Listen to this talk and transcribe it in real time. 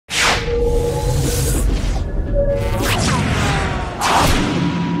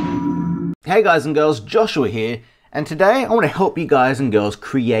Hey guys and girls, Joshua here, and today I want to help you guys and girls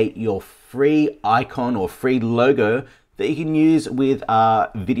create your free icon or free logo that you can use with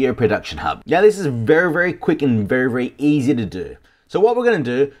our video production hub. Now this is very quick and very easy to do. So what we're going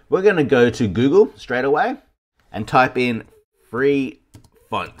to do, we're going to go to Google straight away and type in free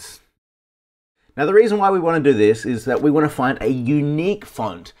fonts. Now the reason why we want to do this is that we want to find a unique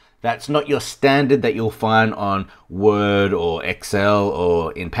font that's not your standard that you'll find on Word or Excel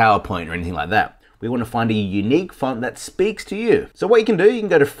or in PowerPoint or anything like that. We want to find a unique font that speaks to you. So what you can do, you can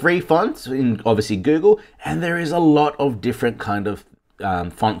go to free fonts in obviously Google, and there is a lot of different kind of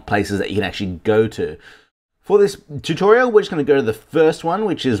font places that you can actually go to. For this tutorial, we're just going to go to the first one,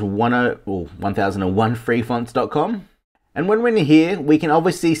 which is 1001freefonts.com. And when we're in here, we can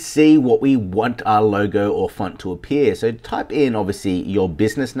obviously see what we want our logo or font to appear. So type in obviously your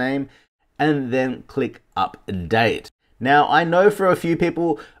business name and then click update. Now I know for a few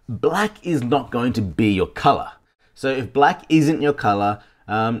people, black is not going to be your color. So if black isn't your color,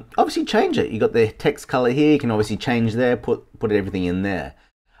 obviously change it. You got the text color here, you can obviously change there, put everything in there.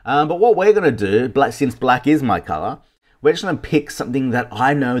 But what we're gonna do, since black is my color, we're just going to pick something that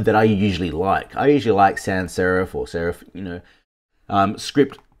I know that I usually like. I usually like sans serif or serif,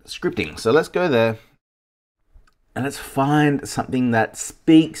 scripting. So let's go there and let's find something that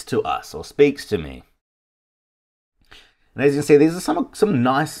speaks to us or speaks to me. And as you can see, these are some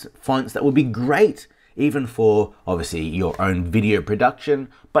nice fonts that would be great even for obviously your own video production,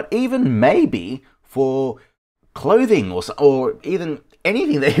 but even maybe for clothing or even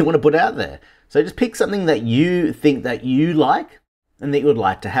anything that you want to put out there. So just pick something that you think that you like and that you would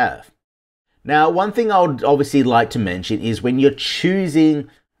like to have. Now, one thing I would obviously like to mention is when you're choosing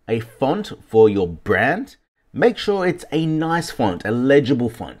a font for your brand, make sure it's a nice font, a legible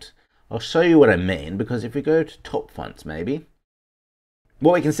font. I'll show you what I mean, because if we go to top fonts maybe,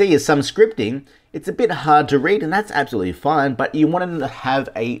 what we can see is some scripting. It's a bit hard to read and that's absolutely fine, but you want to have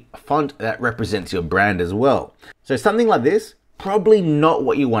a font that represents your brand as well. So something like this, probably not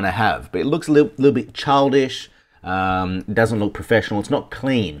what you want to have, but it looks a little bit childish. It doesn't look professional. It's not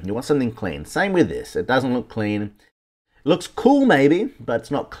clean. You want something clean. Same with this. It doesn't look clean. It looks cool maybe, but it's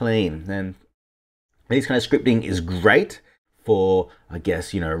not clean. And this kind of scripting is great for, I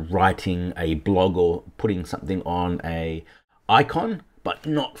guess, writing a blog or putting something on a icon, but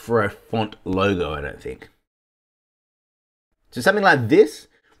not for a font logo, I don't think. So something like this,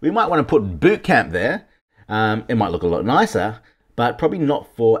 we might want to put bootcamp there. It might look a lot nicer, but probably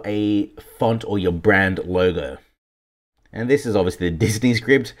not for a font or your brand logo. And this is obviously the Disney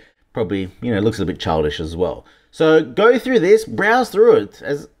script, probably, looks a bit childish as well. So go through this, browse through it.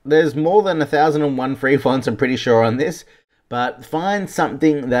 As there's more than 1001 free fonts, I'm pretty sure, on this, but find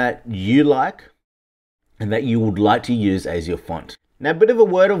something that you like and that you would like to use as your font. Now, a bit of a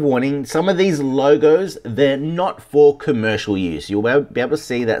word of warning, some of these logos, they're not for commercial use. You'll be able to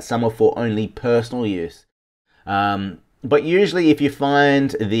see that some are for only personal use. But usually if you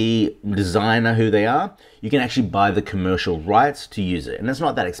find the designer who they are, you can actually buy the commercial rights to use it, and it's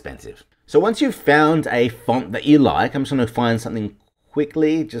not that expensive. So once you've found a font that you like, I'm just going to find something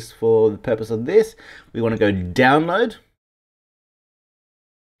quickly just for the purpose of this. We want to go download.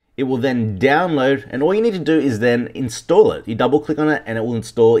 It will then download, and all you need to do is then install it. You double click on it and it will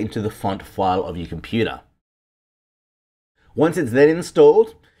install into the font file of your computer. Once it's then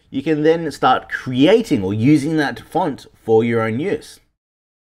installed, you can then start creating or using that font for your own use.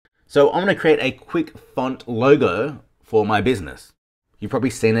 So I'm going to create a quick font logo for my business. You've probably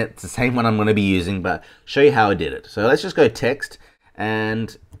seen it. It's the same one I'm going to be using, but show you how I did it. So let's just go text,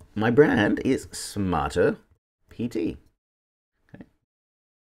 and my brand is SmarterPT. Okay.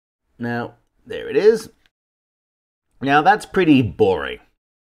 Now, there it is. Now that's pretty boring.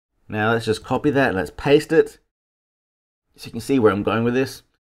 Now let's just copy that and let's paste it. So you can see where I'm going with this.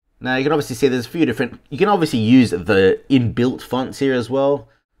 Now you can obviously see there's a few different, you can obviously use the inbuilt fonts here as well.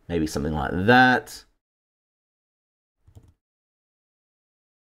 Maybe something like that.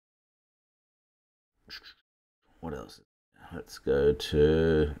 What else? Let's go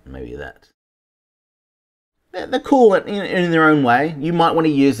to maybe that. They're cool in their own way. You might want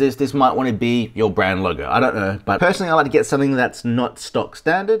to use this. This might want to be your brand logo. I don't know. But personally, I like to get something that's not stock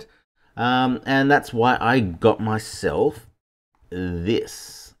standard. And that's why I got myself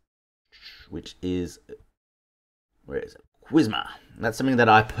this, which is, where is it? Quizma. That's something that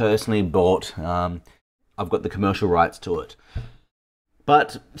I personally bought. I've got the commercial rights to it.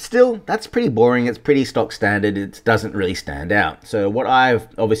 But still, that's pretty boring. It's pretty stock standard. It doesn't really stand out. So what I've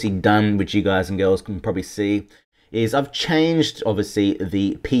obviously done, which you guys and girls can probably see, is I've changed, obviously,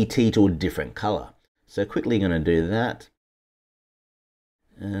 the PT to a different color. So quickly going to do that.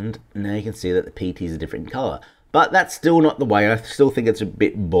 And now you can see that the PT is a different color. But that's still not the way. I still think it's a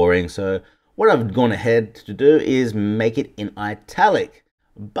bit boring. So what I've gone ahead to do is make it in italic.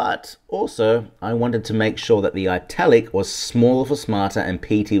 But also, I wanted to make sure that the italic was smaller for Smarter and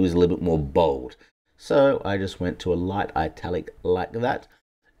PT was a little bit more bold. So I just went to a light italic like that.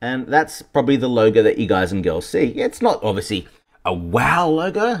 And that's probably the logo that you guys and girls see. It's not obviously a wow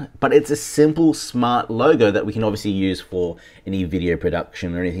logo, but it's a simple, smart logo that we can obviously use for any video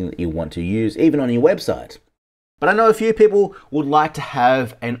production or anything that you want to use, even on your website. But I know a few people would like to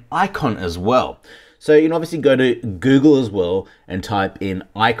have an icon as well. So you can obviously go to Google as well and type in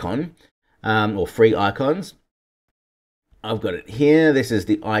icon or free icons. I've got it here. This is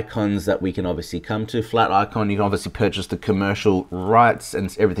the icons that we can obviously come to. FlatIcon, you can obviously purchase the commercial rights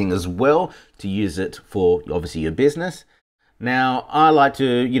and everything as well to use it for obviously your business. Now, I like to,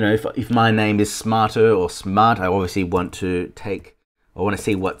 you know, if my name is Smarter or Smart, I obviously want to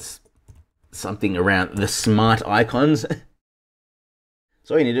see what's something around the smart icons.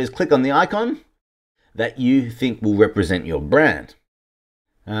 So all you need to do is click on the icon that you think will represent your brand.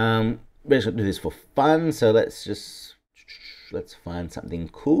 We're just gonna do this for fun, so let's find something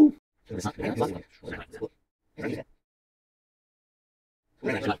cool.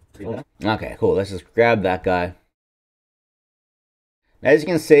 Okay, cool. Let's just grab that guy. Now, as you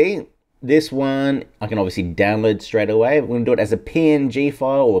can see, this one I can obviously download straight away. We're going to do it as a PNG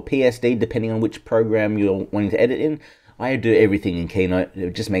file or PSD, depending on which program you're wanting to edit in. I do everything in Keynote.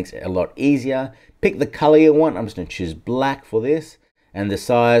 It just makes it a lot easier. Pick the color you want. I'm just going to choose black for this. And the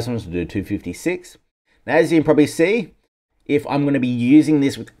size, I'm just going to do 256. Now, as you can probably see, if I'm going to be using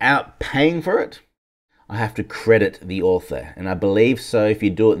this without paying for it, I have to credit the author. And I believe so. If you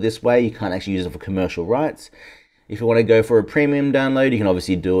do it this way, you can't actually use it for commercial rights. If you want to go for a premium download, you can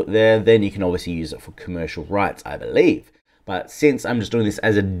obviously do it there. Then you can obviously use it for commercial rights, I believe. But since I'm just doing this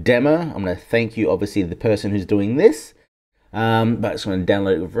as a demo, I'm going to thank you, obviously, the person who's doing this. But I'm just going to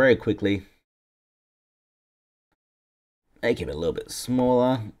download it very quickly. Make it a little bit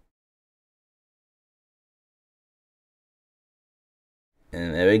smaller.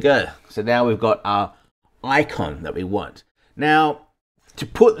 And there we go. So now we've got our icon that we want. Now, to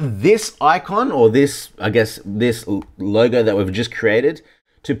put this icon or this, I guess, this logo that we've just created,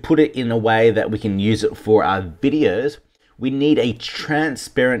 to put it in a way that we can use it for our videos, we need a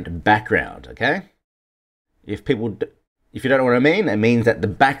transparent background, okay? If you don't know what I mean, it means that the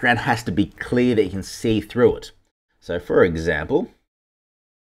background has to be clear that you can see through it. So for example,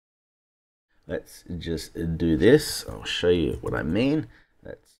 let's just do this. I'll show you what I mean.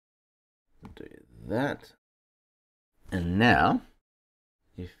 Let's do that. And now,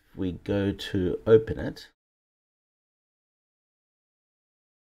 if we go to open it,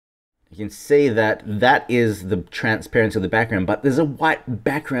 you can see that that is the transparency of the background, but there's a white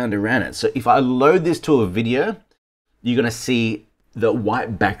background around it. So if I load this to a video, you're going to see the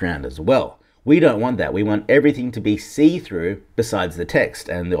white background as well. We don't want that. We want everything to be see-through besides the text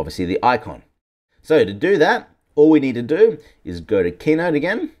and obviously the icon. So to do that, all we need to do is go to Keynote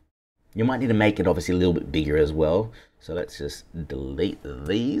again. You might need to make it obviously a little bit bigger as well. So let's just delete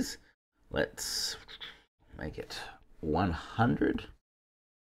these. Let's make it 100.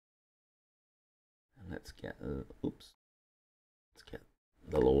 And let's get, let's get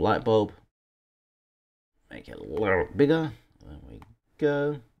the little light bulb. Make it a little bigger. There we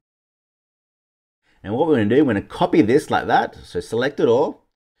go. And what we're going to do, we're going to copy this like that. So select it all.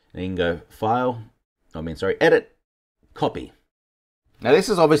 And you can go File, Edit, Copy. Now this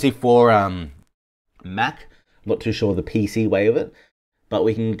is obviously for Mac. I'm not too sure the PC way of it. But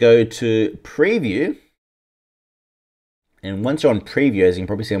we can go to Preview. And once you're on Preview, as you can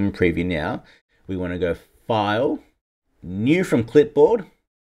probably see I'm in Preview now, we want to go File, New from Clipboard.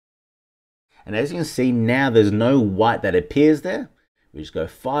 And as you can see now, there's no white that appears there. We just go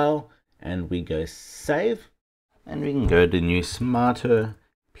File, and we go Save, and we can go to new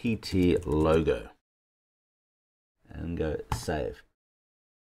SmarterPT logo, and go Save.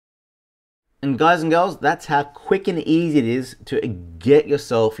 And guys and girls, that's how quick and easy it is to get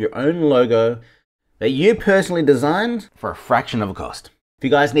yourself your own logo that you personally designed for a fraction of a cost. If you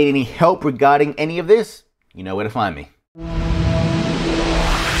guys need any help regarding any of this, you know where to find me.